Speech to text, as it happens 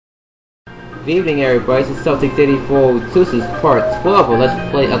Good evening, everybody. This is Celtics 84. This is part 12 of Let's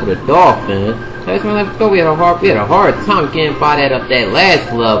Play Ecco The Dolphin. Last time I thought we had a hard time getting by that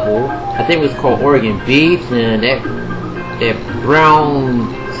last level. I think it was called Oregon Beach, and that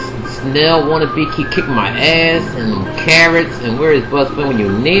brown snail wannabe keep kicking my ass, and carrots, and where is Buzz when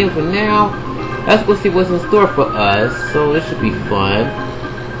you need him. For now, let's go see what's in store for us. So this should be fun.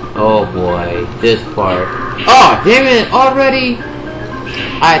 Oh boy, this part. Oh damn it! Already.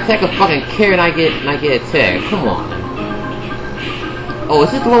 I attack a fucking carrot and I get attacked. Come on. Oh,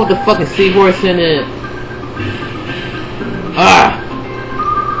 is this the one with the fucking seahorse in it? Ah!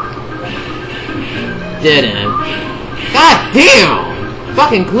 Dead end. God damn!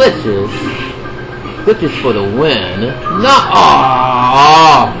 Fucking glitches. Glitches for the win. No.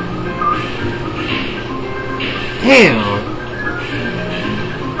 Oh! Damn!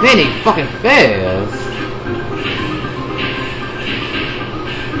 Man, they fucking fast.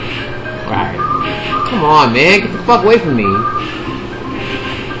 Right. Come on, man. Get the fuck away from me.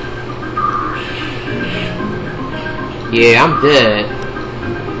 Yeah, I'm dead.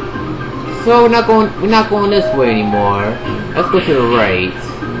 So we're not going this way anymore. Let's go to the right.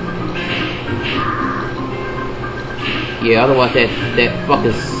 Yeah, otherwise that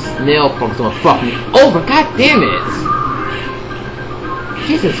fucking snail punk's gonna fuck me over. God damn it!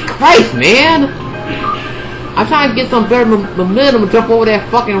 Jesus Christ, man! I'm trying to get some better momentum and jump over that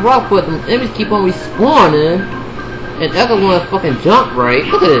fucking rock, but the enemies keep on respawning. And Ecco wanna fucking jump right.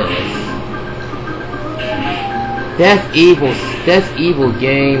 Look at this. That's evil. That's evil,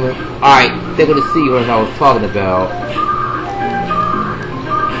 game. Alright, they're gonna see what I was talking about.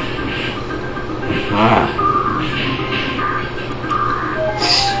 Ah.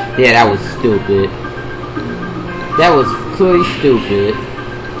 Yeah, that was stupid. That was clearly stupid.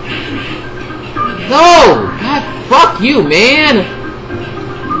 No! God, fuck you, man!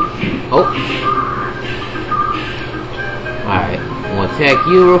 Oh. Alright, I'm gonna attack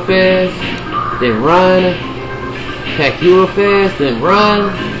you real fast, then run. Attack you real fast, then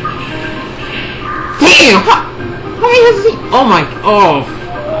run. Damn! How is he? Oh my... Oh.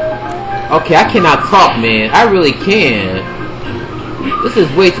 Okay, I cannot talk, man. I really can't. This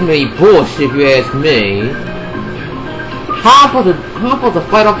is way too many bullshit, if you ask me. How am I supposed to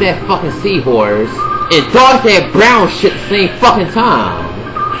fight off that fucking seahorse and dodge that brown shit at the same fucking time?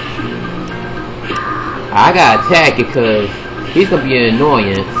 I gotta attack it because he's gonna be an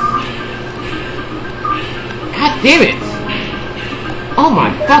annoyance. God damn it! Oh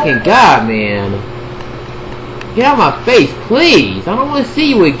my fucking god, man. Get out of my face, please! I don't want to see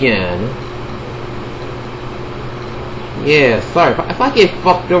you again. Yeah, sorry. If I get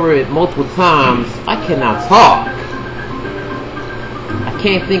fucked over it multiple times, I cannot talk. I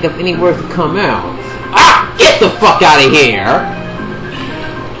can't think of any words to come out. Ah! Get the fuck out of here!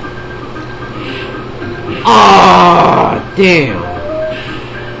 Ah, damn.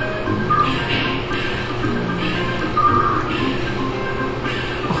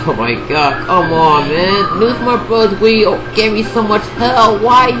 Oh my god, come on, man. Lose my brothers, we gave me so much hell.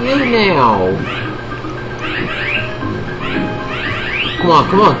 Why you now? Come on,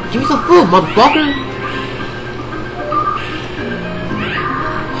 come on. Give me some food, motherfucker.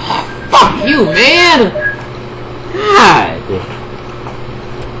 Fuck you, man! God!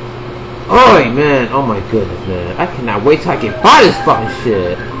 Oh, man. Oh, my goodness, man. I cannot wait till I get by this fucking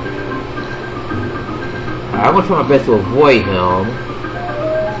shit. Alright, I'm gonna try my best to avoid him.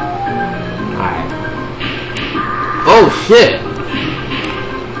 Alright. Oh, shit!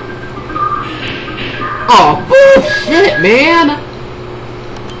 Oh, bullshit, man!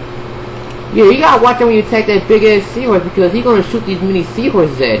 Yeah, you gotta watch out when you attack that big ass seahorse because he's gonna shoot these mini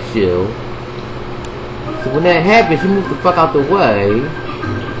seahorses at you. So when that happens, you move the fuck out the way.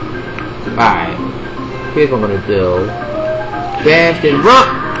 Alright. Here's what I'm gonna do. Bash and run!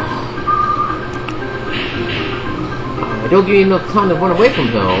 Don't give you enough time to run away from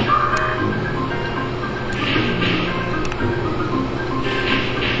him.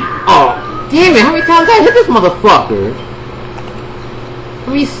 Oh, damn it, how many times did I hit this motherfucker?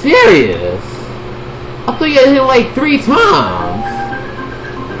 Are you serious? I thought you hit him like 3 times.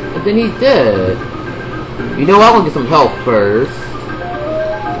 And then he's dead. You know, I want to get some help first.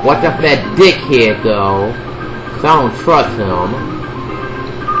 Watch out for that dickhead, though. Because I don't trust him.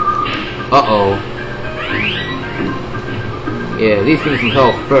 Uh-oh. Yeah, at least give me some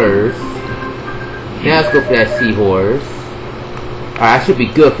help first. Now let's go for that seahorse. Alright, I should be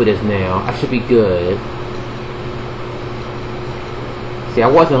good for this now. I should be good. See, I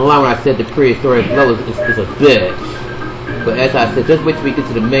wasn't lying when I said the prehistoric level is a bitch. But as I said, just wait till we get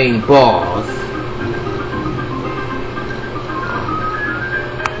to the main boss.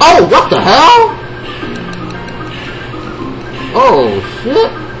 Oh, what the hell? Oh,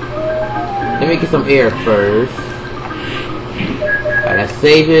 shit. Let me get some air first. Alright, let's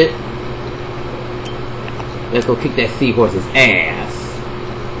save it. Let's go kick that seahorse's ass.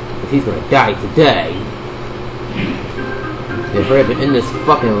 Cause he's gonna die today. If we're ever in this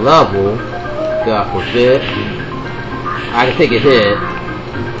fucking level, God forbid, I can take a hit.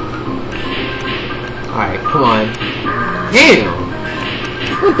 Alright, come on. Damn!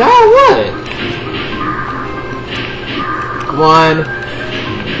 What the hell, what? Come on.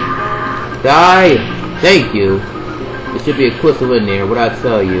 Die! Thank you. There should be a crystal in there, what I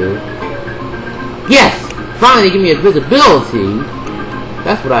tell you. Yes! Finally give me invisibility!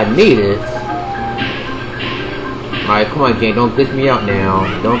 That's what I needed. Alright, come on, gang. Don't glitch me out now.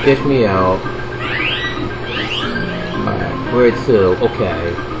 Don't glitch me out. Alright, where to?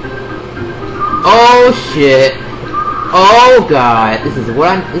 Okay. Oh shit! Oh god! This is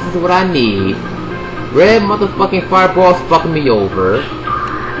what I need. Red motherfucking fireball's fucking me over.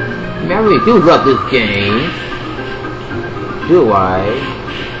 I mean, I really do love this game. Do I?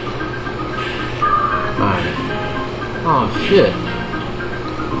 Alright. Oh shit.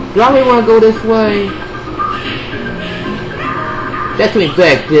 Do I really want to go this way? That took me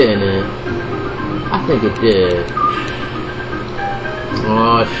back, didn't it? I think it did.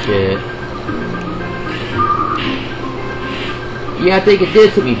 Oh shit. Yeah, I think it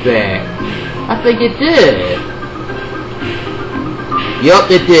did take me back. I think it did. Yup,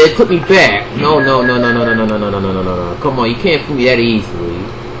 it did. It took me back. No. Come on, you can't fool me that easily.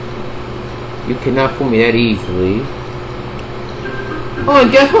 You cannot fool me that easily. Oh,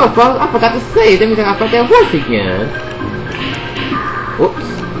 and guess what, folks? I forgot to save. That means I gotta fight that horse again. Whoops.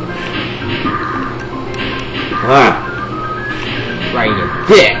 Right in your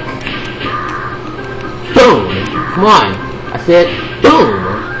dick. Boom. Come on. I said, boom.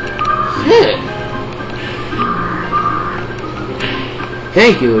 Shit.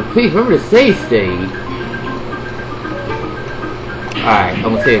 Thank you. Please remember to save state. Alright, I'm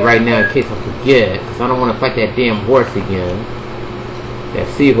gonna say it right now in case I forget. Because I don't want to fight that damn horse again. That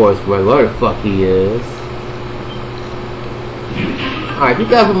seahorse, whatever the fuck he is. Alright, you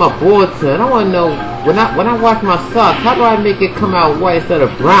guys with my bulletin, I want to know, when I wash my socks, how do I make it come out white instead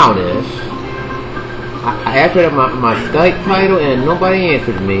of brownish? I asked her my Skype title and nobody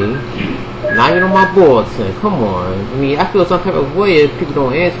answered me. Not even on my bulletin. Come on. I mean, I feel some type of way if people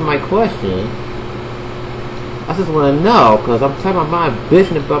don't answer my question. I just want to know, because I'm tired of my mind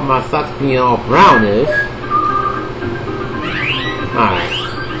bitching about my socks being all brownish. Alright.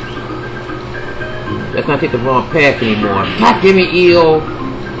 Let's not take the wrong path anymore. God damn it, eel!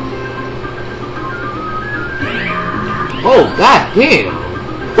 Oh, god damn!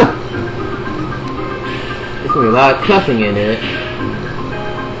 There's gonna be a lot of cussing in it.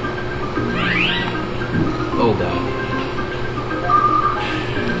 Oh god.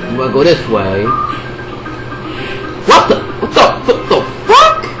 I'm gonna go this way. What the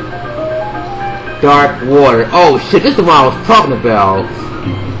fuck? Dark water. Oh shit, this is the one I was talking about.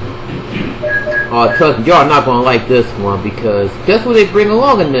 Oh, trust me, y'all are not gonna like this one because guess what they bring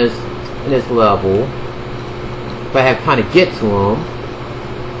along in this level. If I have time to get to them.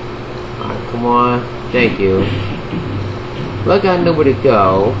 Alright, come on. Thank you. Look, I know where to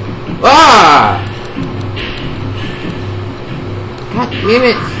go. Ah! God damn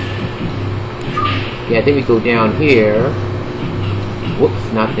it! Yeah, I think we go down here.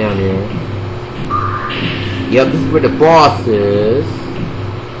 Whoops, not down here. Yep, this is where the boss is.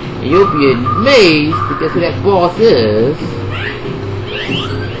 And you'll be amazed to guess who that boss is.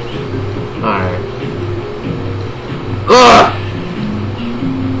 Alright. Ugh!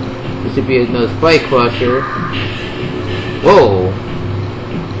 This should be another spike crusher. Whoa!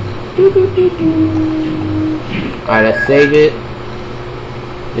 Alright, let's save it.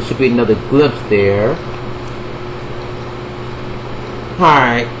 There should be another glimpse there.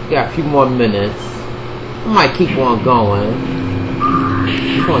 Alright, got a few more minutes. I might keep on going.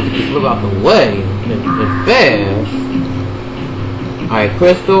 Just want to get this little out the way and fast. Alright,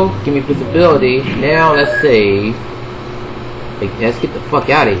 Crystal, give me visibility. Now let's save. Let's get the fuck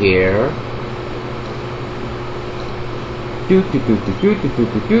out of here.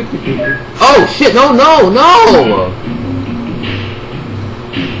 Oh shit! No!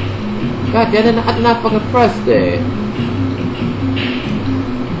 God damn it! I did not fucking press that.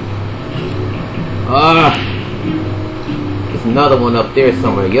 There's another one up there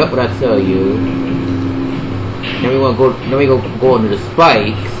somewhere. Yup, what I tell you. Then we go into the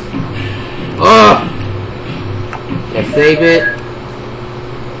spikes. Let's save it.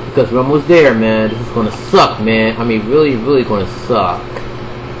 Because we're almost there, man. This is gonna suck, man. I mean, really gonna suck.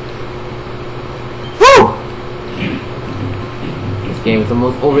 game is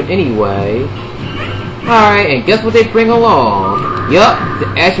almost over anyway. Alright, and guess what they bring along? Yup, the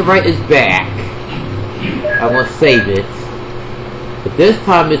Asterite is back. I want to save it. But this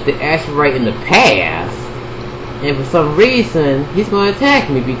time it's the Asterite in the past. And for some reason, he's going to attack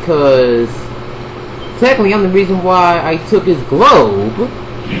me because technically I'm the reason why I took his globe.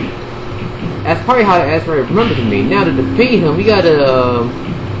 That's probably how the Asterite remembers me. Now to defeat him, we gotta,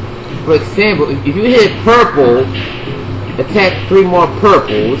 for example, if you hit purple, attack 3 more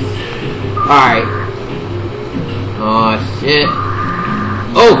purples. Alright. Oh shit.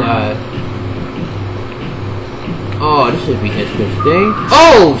 Oh god. Oh, this should be interesting.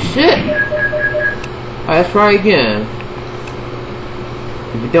 Oh shit! Alright, let's try again.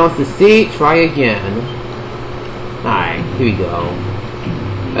 If you don't succeed, try again. Alright, here we go.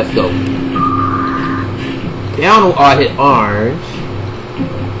 Let's go. Down, I hit orange.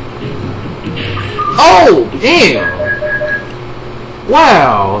 Oh, damn!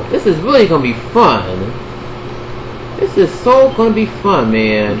 Wow, this is really gonna be fun. This is so gonna be fun,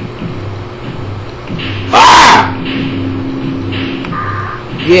 man. Ah!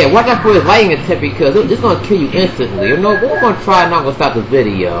 Yeah, watch out for his lightning attack because it's gonna kill you instantly. You know, we're gonna try not gonna stop the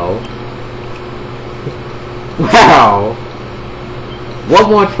video. Wow. One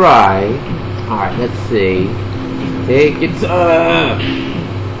more try. Alright, let's see. Take your time.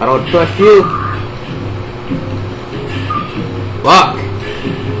 I don't trust you. Fuck.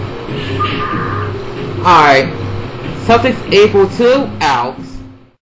 Alright. Celtics able to out.